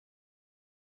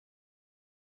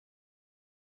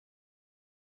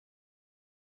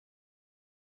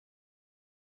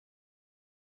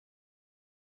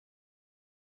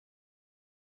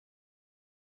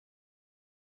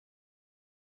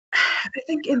I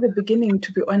think in the beginning,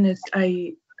 to be honest,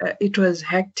 it was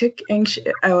hectic.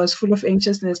 I was full of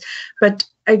anxiousness, but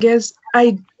I guess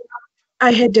I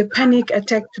had a panic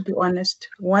attack, to be honest.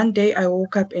 One day I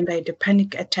woke up and I had a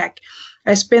panic attack.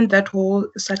 I spent that whole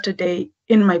Saturday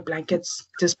in my blankets,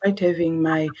 despite having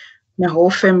my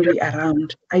whole family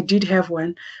around. I did have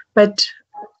one, but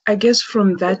I guess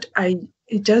from that,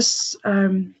 it just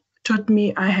taught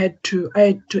me I had to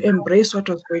embrace what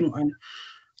was going on.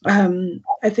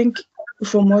 I think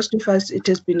for most of us, it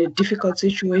has been a difficult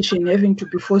situation having to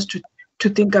be forced to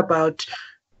think about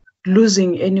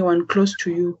losing anyone close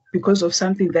to you because of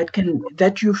something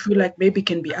that you feel like maybe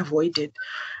can be avoided.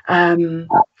 Um,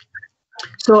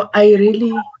 so I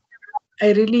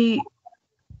really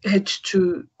had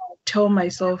to channel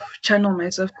myself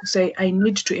to say I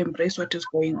need to embrace what is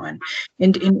going on.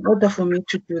 And in order for me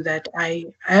to do that, I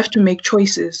have to make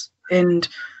choices, and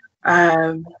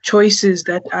choices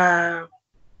that are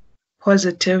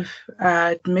positive,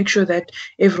 to make sure that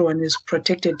everyone is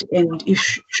protected. And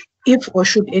if or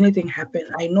should anything happen,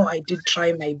 I know I did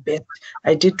try my best.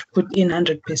 I did put in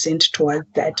 100% towards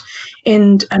that.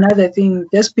 And another thing,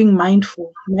 just being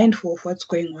mindful of what's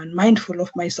going on, mindful of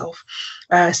myself,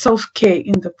 self-care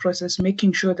in the process,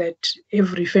 making sure that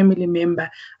every family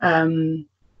member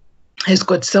has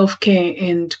got self-care,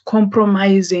 and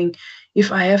compromising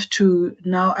if I have to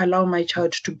now allow my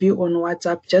child to be on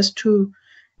WhatsApp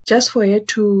just for her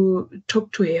to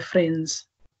talk to her friends,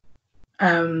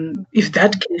 if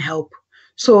that can help.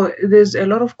 So there's a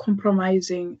lot of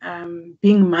compromising,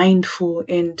 being mindful,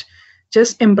 and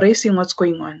just embracing what's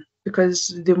going on.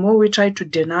 Because the more we try to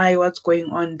deny what's going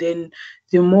on, then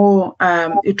the more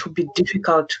it will be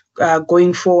difficult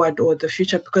going forward or the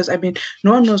future. Because I mean,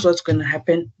 no one knows what's going to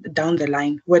happen down the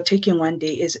line. We're taking one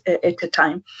day at a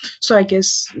time. So I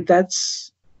guess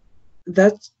that's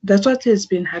what has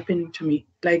been happening to me,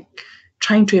 like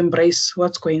trying to embrace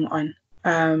what's going on,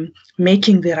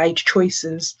 making the right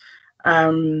choices,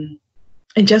 and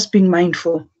just being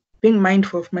mindful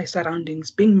of my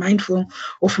surroundings, being mindful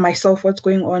of myself, what's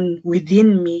going on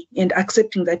within me, and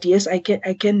accepting that yes, I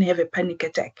can have a panic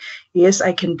attack, yes,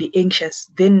 I can be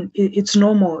anxious. Then it's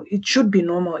normal. It should be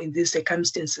normal in these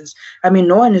circumstances. I mean,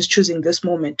 no one is choosing this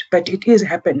moment, but it is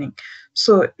happening.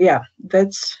 So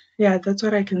that's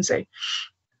what I can say.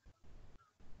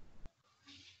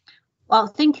 Well,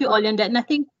 thank you, Olinda. And I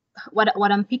think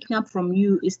what I'm picking up from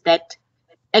you is that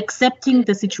accepting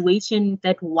the situation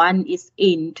that one is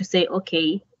in, to say,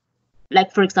 okay,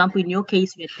 like for example, in your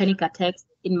case, you had panic attacks.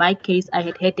 In my case, I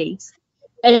had headaches.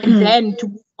 And then to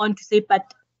move on to say,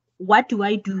 but what do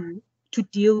I do to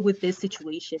deal with this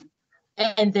situation?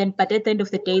 And then, but at the end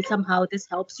of the day, somehow this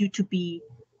helps you to be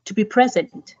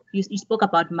present. You spoke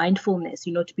about mindfulness,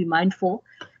 to be mindful,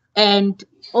 and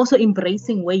also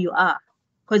embracing where you are.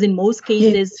 Because in most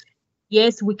cases,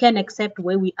 yes, we can accept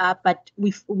where we are, but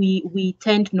we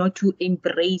tend not to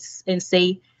embrace and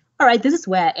say, all right, this is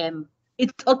where I am.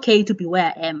 It's okay to be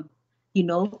where I am,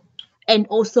 And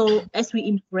also, as we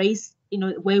embrace,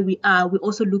 where we are, we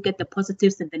also look at the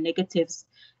positives and the negatives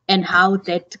and how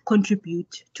that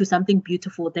contribute to something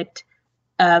beautiful that,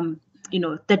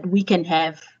 that we can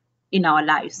have in our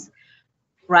lives,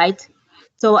 right?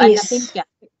 So I think,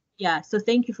 yeah. So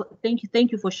thank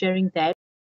you for sharing that.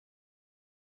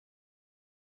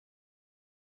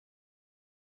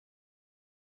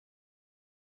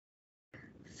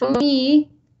 For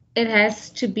me, it has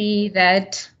to be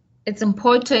that it's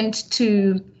important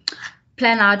to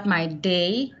plan out my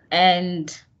day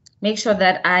and make sure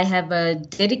that I have a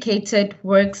dedicated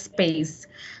workspace.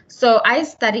 So I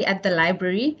study at the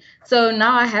library. So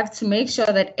now I have to make sure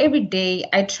that every day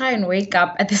I try and wake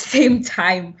up at the same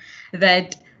time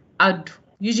that I'd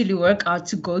usually work out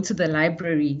to go to the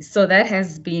library. So that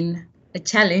has been a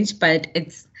challenge, but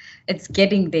it's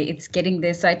getting there. It's getting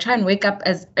there. So I try and wake up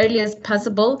as early as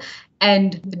possible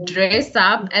and dress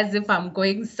up as if I'm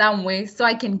going somewhere so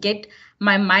I can get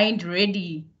my mind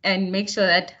ready and make sure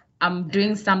that I'm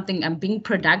doing something, I'm being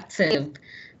productive.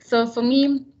 So for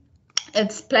me,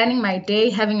 it's planning my day,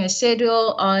 having a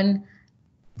schedule on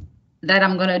that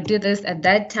I'm going to do this at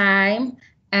that time.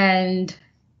 And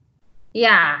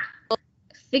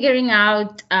figuring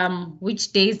out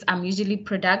which days I'm usually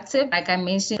productive. Like I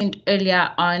mentioned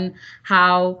earlier on,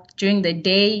 how during the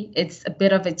day, it's a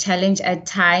bit of a challenge at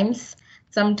times.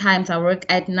 Sometimes I work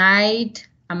at night.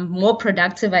 I'm more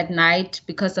productive at night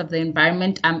because of the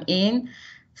environment I'm in.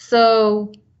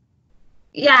 So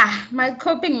my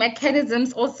coping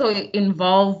mechanisms also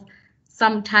involve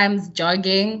sometimes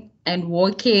jogging and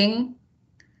walking.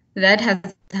 That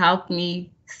has helped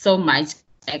me so much,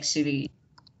 actually.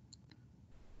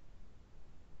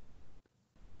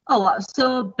 Oh, wow.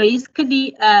 So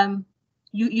basically,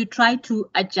 you try to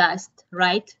adjust,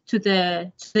 right, to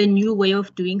the new way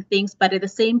of doing things, but at the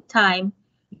same time,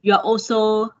 you're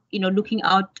also, looking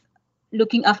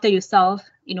after yourself,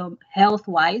 health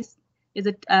wise. Is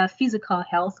it physical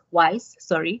health wise?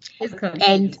 Sorry. Physical,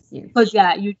 And yes. because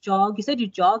yeah, you jog. You said you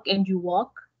jog and you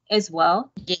walk as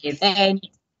well, Yes. and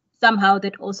somehow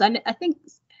that also. And I think,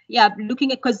 yeah,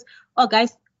 looking at because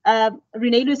guys,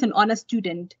 Renelo is an honor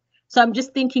student, so I'm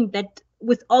just thinking that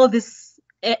with all this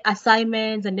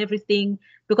assignments and everything,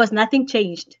 because nothing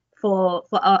changed for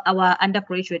our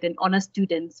undergraduate and honor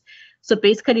students. So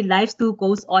basically, life still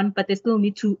goes on, but they still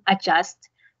need to adjust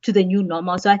to the new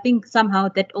normal. So I think somehow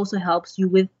that also helps you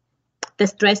with the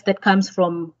stress that comes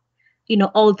from,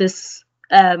 all this,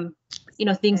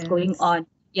 things going Yes. on.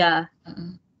 Yeah.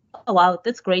 Mm-mm. Oh, wow.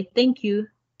 That's great. Thank you.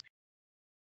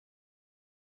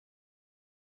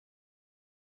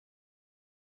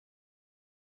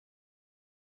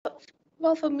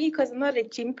 Well, for me, because I'm not a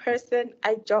gym person,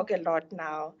 I jog a lot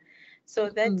now. So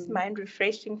that's Mm. mind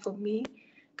refreshing for me.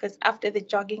 Because after the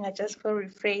jogging, I just feel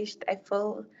refreshed. I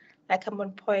feel like I'm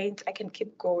on point. I can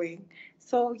keep going.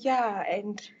 So, yeah,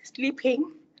 and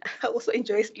sleeping. I also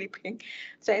enjoy sleeping.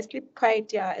 So I sleep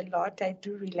quite, a lot. I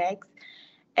do relax.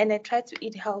 And I try to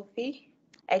eat healthy.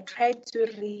 I try to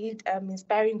read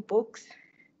inspiring books.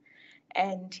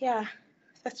 And yeah,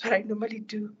 that's what I normally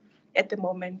do at the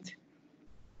moment.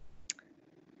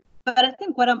 But I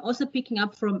think what I'm also picking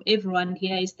up from everyone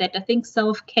here is that I think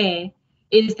self-care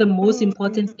is the most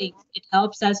important thing. It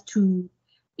helps us to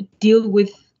deal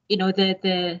with,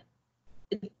 the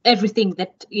everything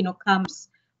that, comes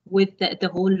with the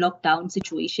whole lockdown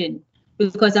situation.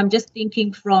 Because I'm just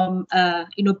thinking from,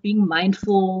 being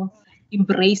mindful,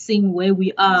 embracing where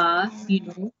we are,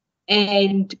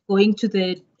 and going to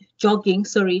the jogging,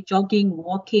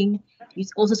 walking. We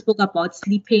also spoke about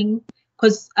sleeping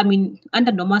because I mean,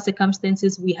 under normal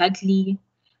circumstances, we hardly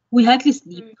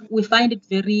sleep. We find it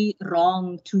very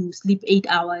wrong to sleep 8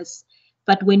 hours.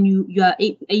 But when you are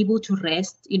able to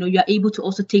rest, you are able to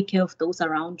also take care of those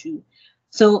around you.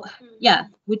 So yeah,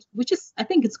 which is I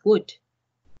think it's good.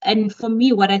 And for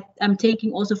me, what I'm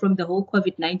taking also from the whole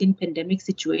COVID-19 pandemic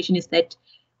situation is that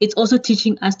it's also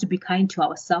teaching us to be kind to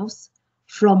ourselves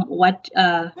from what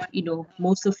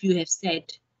most of you have said,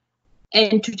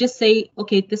 and to just say,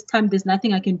 okay, this time there's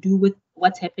nothing I can do with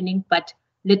what's happening, but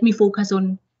let me focus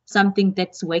on something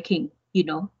that's working.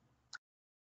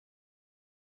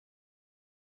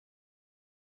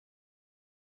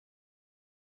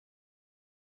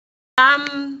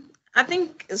 I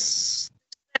think it's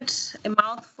a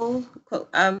mouthful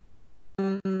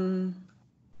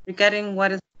regarding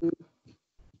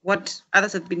what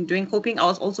others have been doing. Coping, I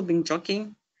was also been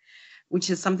jogging, which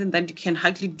is something that you can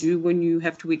hardly do when you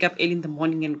have to wake up early in the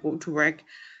morning and go to work.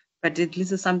 But at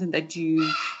least it's something that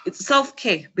it's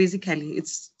self-care, basically.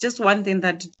 It's just one thing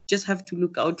that you just have to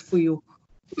look out for your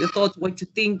thoughts, what you're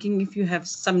thinking. If you have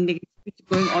some negativity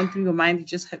going on through your mind, you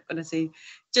just have to say,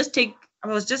 I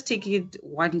was just taking it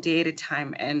one day at a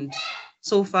time. And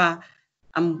so far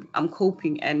I'm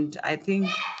coping. And I think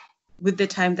with the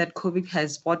time that COVID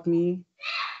has brought me,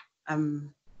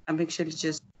 I'm actually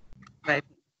just vibing.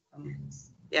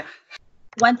 Yeah.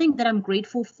 One thing that I'm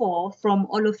grateful for from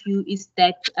all of you is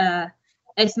that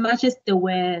as much as there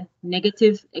were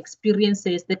negative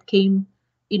experiences that came,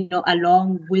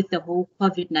 along with the whole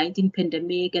COVID-19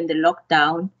 pandemic and the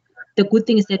lockdown, the good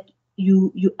thing is that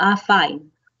you are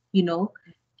fine,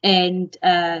 and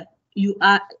you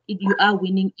are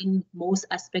winning in most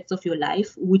aspects of your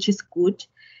life, which is good.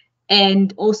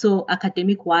 And also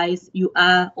academic wise, you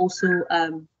are also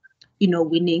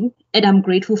winning, and I'm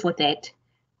grateful for that.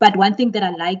 But one thing that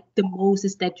I like the most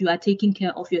is that you are taking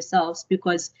care of yourselves,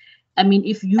 because I mean,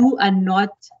 if you are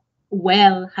not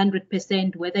well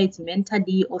 100%, whether it's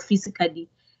mentally or physically,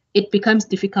 it becomes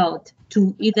difficult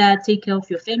to either take care of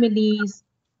your families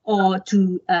or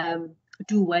to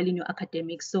do well in your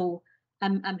academics. So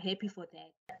I'm happy for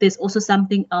that. There's also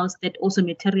something else that also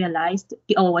materialized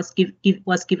or was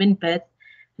given birth,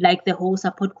 like the whole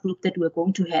support group that we're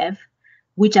going to have,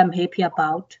 which I'm happy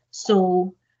about.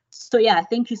 So yeah,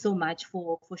 thank you so much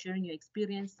for sharing your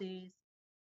experiences.